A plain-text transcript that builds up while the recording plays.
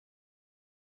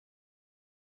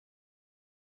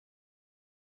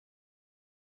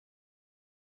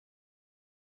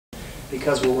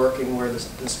because we're working where the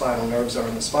spinal nerves are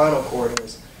and the spinal cord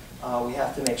is, we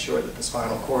have to make sure that the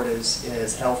spinal cord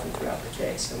is healthy throughout the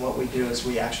case. And what we do is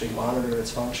we actually monitor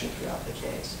its function throughout the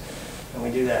case. And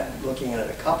we do that looking at it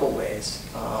a couple ways.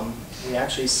 We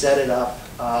actually set it up,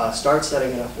 start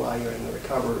setting it up while you're in the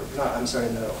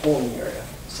in the holding area.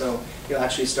 So you'll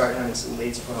actually start having some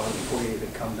leads put on before you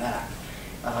even come back.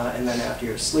 And then after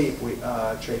your sleep,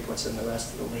 Trey puts in the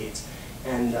rest of the leads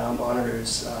and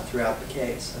monitors throughout the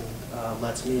case and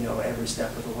lets me know every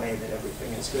step of the way that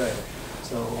everything is good.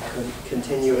 So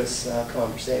continuous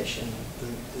conversation.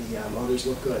 The motors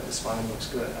look good, the spine looks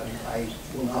good. I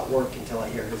will not work until I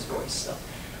hear his voice. So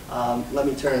let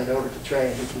me turn it over to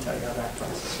Trey and he can tell you how that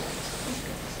process works.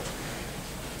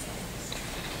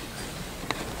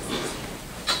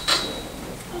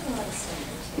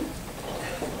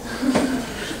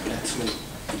 That's me.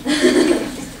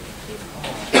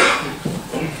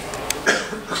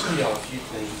 I'll show y'all a few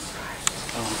things.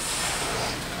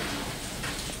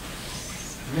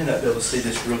 You may not be able to see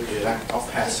this real good. I'll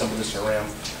pass some of this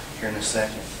around here in a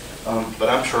second. But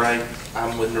I'm Trey.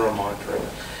 I'm with Neuromonitoring.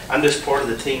 I'm just part of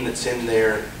the team that's in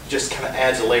there, just kind of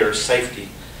adds a layer of safety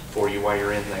for you while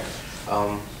you're in there.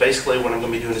 Basically, what I'm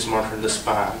going to be doing is monitoring the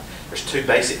spine. There's two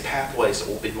basic pathways that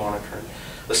we'll be monitoring.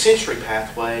 The sensory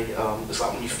pathway is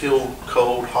like when you feel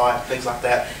cold, hot, things like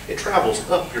that. It travels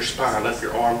up your spine, up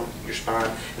your arm, your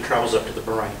spine, and travels up to the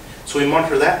brain. So we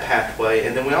monitor that pathway,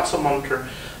 and then we also monitor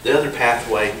the other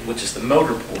pathway, which is the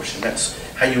motor portion. That's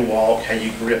how you walk, how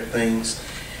you grip things.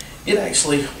 It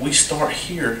actually, we start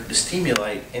here to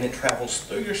stimulate, and it travels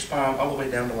through your spine all the way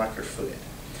down to like your foot.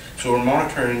 So we're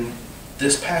monitoring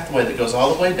this pathway that goes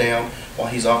all the way down while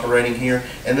he's operating here,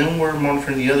 and then we're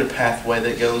monitoring the other pathway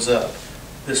that goes up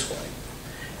this way.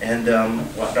 And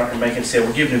what Dr. Mankin said,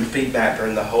 we're giving him feedback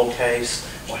during the whole case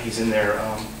while he's in there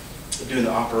doing the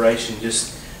operation,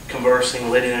 just conversing,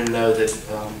 letting him know that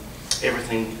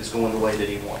everything is going the way that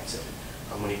he wants it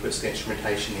when he puts the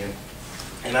instrumentation in.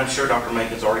 And I'm sure Dr.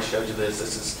 Mankin's already showed you this.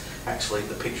 This is actually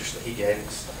the pictures that he gave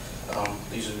us.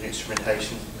 These are the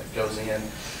instrumentation that goes in.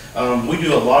 We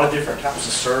do a lot of different types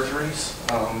of surgeries.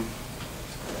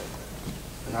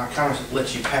 And I'll kind of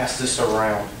let you pass this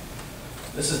around.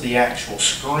 This is the actual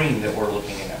screen that we're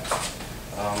looking at.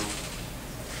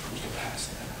 You can pass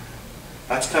that around.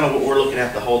 That's kind of what we're looking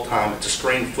at the whole time. It's a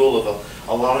screen full of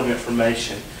a lot of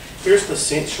information. Here's the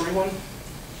sensory one.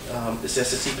 It's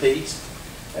SSCPs.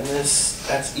 And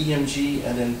that's EMG,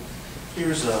 and then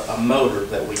here's a motor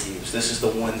that we use. This is the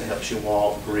one that helps you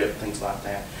walk, grip, things like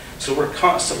that. So we're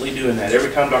constantly doing that.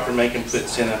 Every time Dr. Mankin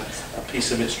puts in a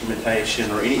piece of instrumentation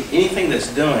or anything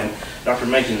that's done, Dr.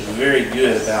 Mankin is very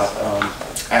good about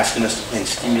asking us to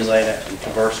stimulate it and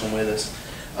conversing with us.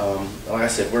 Like I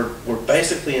said, we're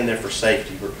basically in there for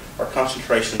safety. Our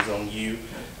concentration is on you,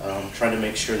 trying to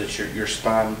make sure that your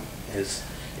spine is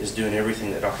doing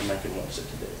everything that Dr. Mankin wants it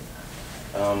to do.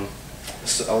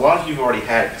 So a lot of you have already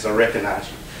had it because I recognize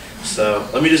you. So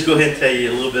let me just go ahead and tell you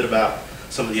a little bit about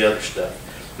some of the other stuff.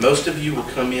 Most of you will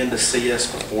come in to see us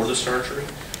before the surgery.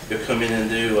 You'll come in and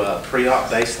do pre-op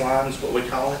baseline is what we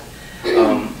call it.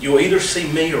 You will either see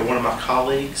me or one of my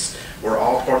colleagues. We're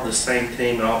all part of the same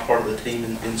team and all part of the team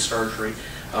in surgery.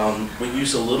 We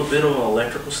use a little bit of an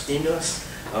electrical stimulus.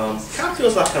 Kind of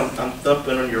feels like I'm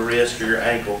thumping on your wrist or your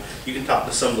ankle. You can talk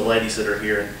to some of the ladies that are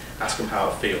here and ask them how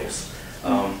it feels.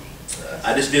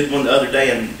 I just did one the other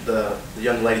day and the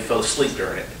young lady fell asleep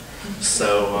during it.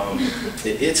 So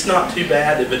it's not too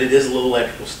bad, but it is a little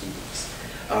electrical stimulus.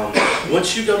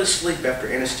 Once you go to sleep after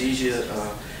anesthesia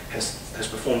has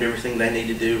performed everything they need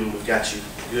to do and we've got you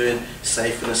good,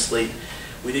 safe and asleep,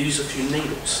 we do use a few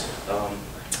needles.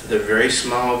 They're very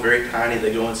small, very tiny.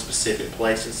 They go in specific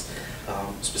places,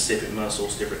 specific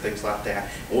muscles, different things like that.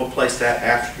 And we'll place that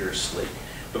after you're asleep.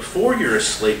 Before you're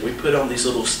asleep, we put on these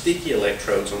little sticky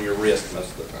electrodes on your wrist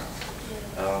most of the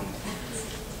time.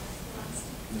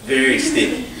 Very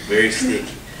sticky, very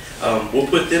sticky. We'll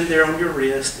put them there on your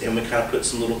wrist and we kind of put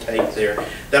some little tape there.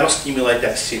 That'll stimulate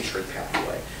that sensory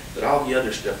pathway. But all the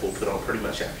other stuff we'll put on pretty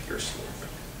much after you're asleep.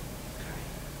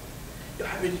 Okay. Y'all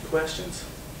have any questions?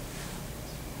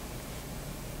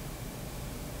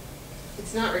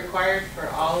 It's not required for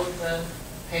all of the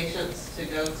patients to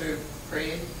go through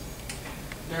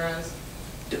pre-neuros?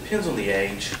 Depends on the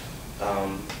age.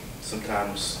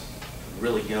 Sometimes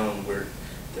really young,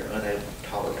 they're unable to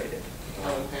tolerate it.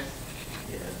 Oh, okay.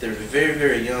 Yeah, if they're very,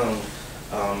 very young,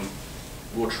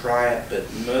 we'll try it,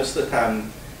 but most of the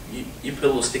time, you put a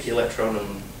little sticky electrode on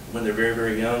them when they're very,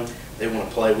 very young, they want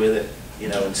to play with it, you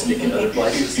know, and stick it other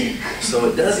places. So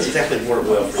it doesn't exactly work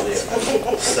well for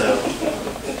them. So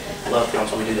a lot of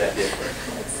times we do that different.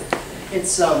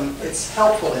 It's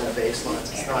helpful in the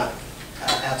baselines. It's not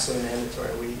absolutely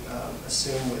mandatory. We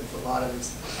assume with a lot of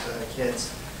these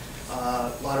kids,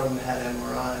 a lot of them had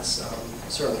MRIs,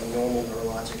 certainly normal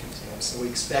neurologic exams, so we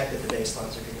expect that the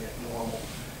baselines are going to get normal.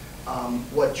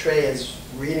 What Trey is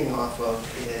reading off of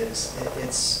is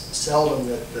it's seldom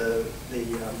that the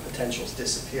potentials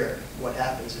disappear. What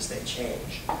happens is they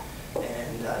change.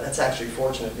 And that's actually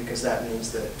fortunate because that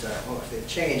means that, well, if they've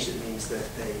changed, it means that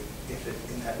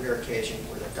in that rare occasion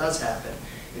where that does happen,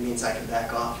 it means I can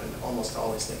back off and almost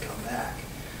always they come back.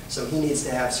 So he needs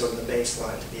to have sort of the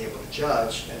baseline to be able to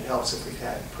judge, and it helps if we've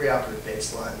had preoperative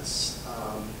baselines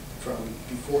from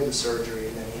before the surgery,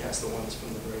 and then he has the ones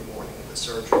from the very morning of the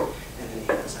surgery, and then he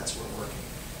has that's where we're working.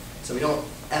 So we don't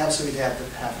absolutely have to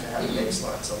have the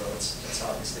baselines, although it's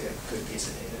obviously a good piece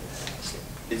of data to have.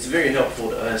 It's very helpful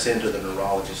to us and to the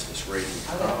neurologist that's reading.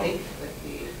 I would think it would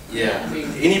be. Yeah, I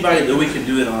mean, anybody that we can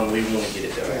do it on, we want to get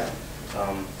it done. Yeah.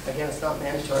 Again, it's not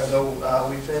mandatory, though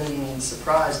we've been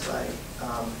surprised by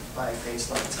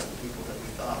baselines of people that we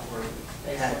thought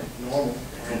had normal,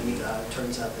 and it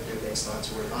turns out that their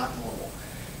baselines were not normal.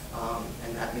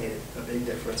 And that made a big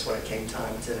difference when it came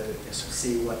time to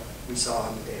see what we saw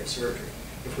on the day of surgery.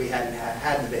 If we hadn't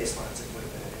had the baselines, it would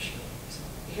have been an issue.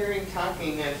 Hearing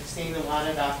talking, I've seen a lot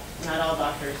of not all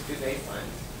doctors do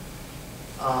baselines.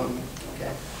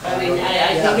 Okay. I mean,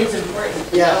 I think it's important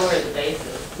to know where the base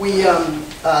is. We,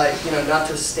 not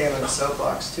to stand on a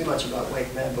soapbox too much about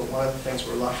Wake Med, but one of the things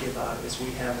we're lucky about is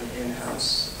we have an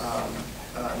in-house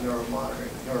neuromonitoring,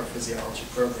 neurophysiology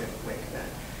program at Wake Med.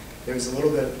 There's a little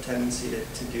bit of a tendency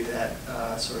to do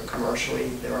that sort of commercially.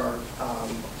 There are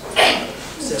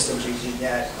systems you can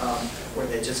get where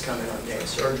they just come in on day of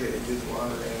surgery, they do the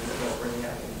monitoring, they don't really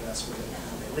have an investment in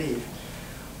how they leave.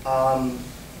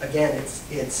 Again,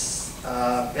 it's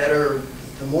better,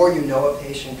 the more you know a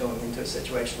patient going into a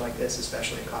situation like this,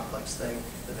 especially a complex thing,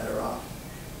 the better off.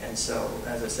 And so,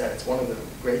 as I said, it's one of the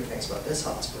great things about this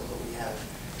hospital that we have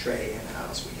Trey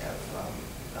in-house, we have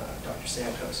Dr.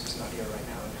 Santos, who's not here right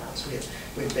now, in-house. We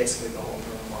have basically the whole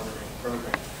neuromonitoring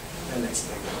program. That makes a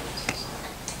big difference.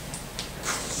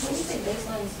 When you say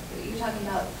baselines, are you talking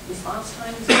about response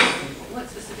times? What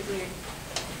specifically?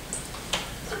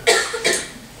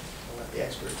 I'll let the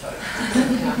expert tell you.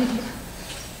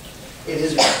 It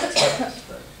is response times,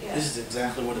 but Yeah. This is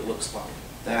exactly what it looks like.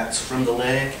 That's from the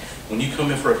leg. When you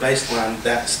come in for a baseline,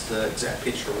 that's the exact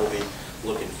picture we'll be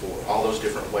looking for. All those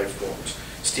different waveforms.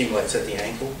 Stimulates at the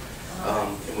ankle,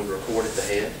 and we record at the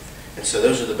head. And so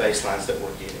those are the baselines that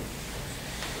we're getting.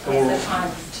 The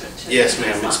time to Yes,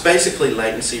 ma'am. It's basically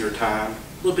latency or time,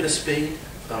 a little bit of speed.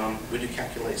 We do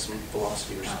calculate some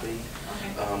velocity or speed.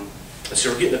 Okay. So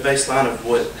we're getting a baseline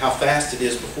of how fast it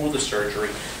is before the surgery.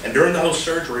 And during the whole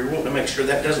surgery, we want to make sure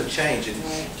that doesn't change and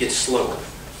gets slower.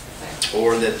 Okay.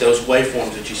 Or that those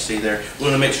waveforms that you see there, we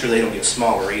want to make sure they don't get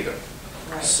smaller either.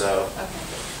 Right. So Okay.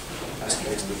 that's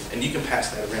basically, and you can pass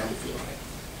that around if you like.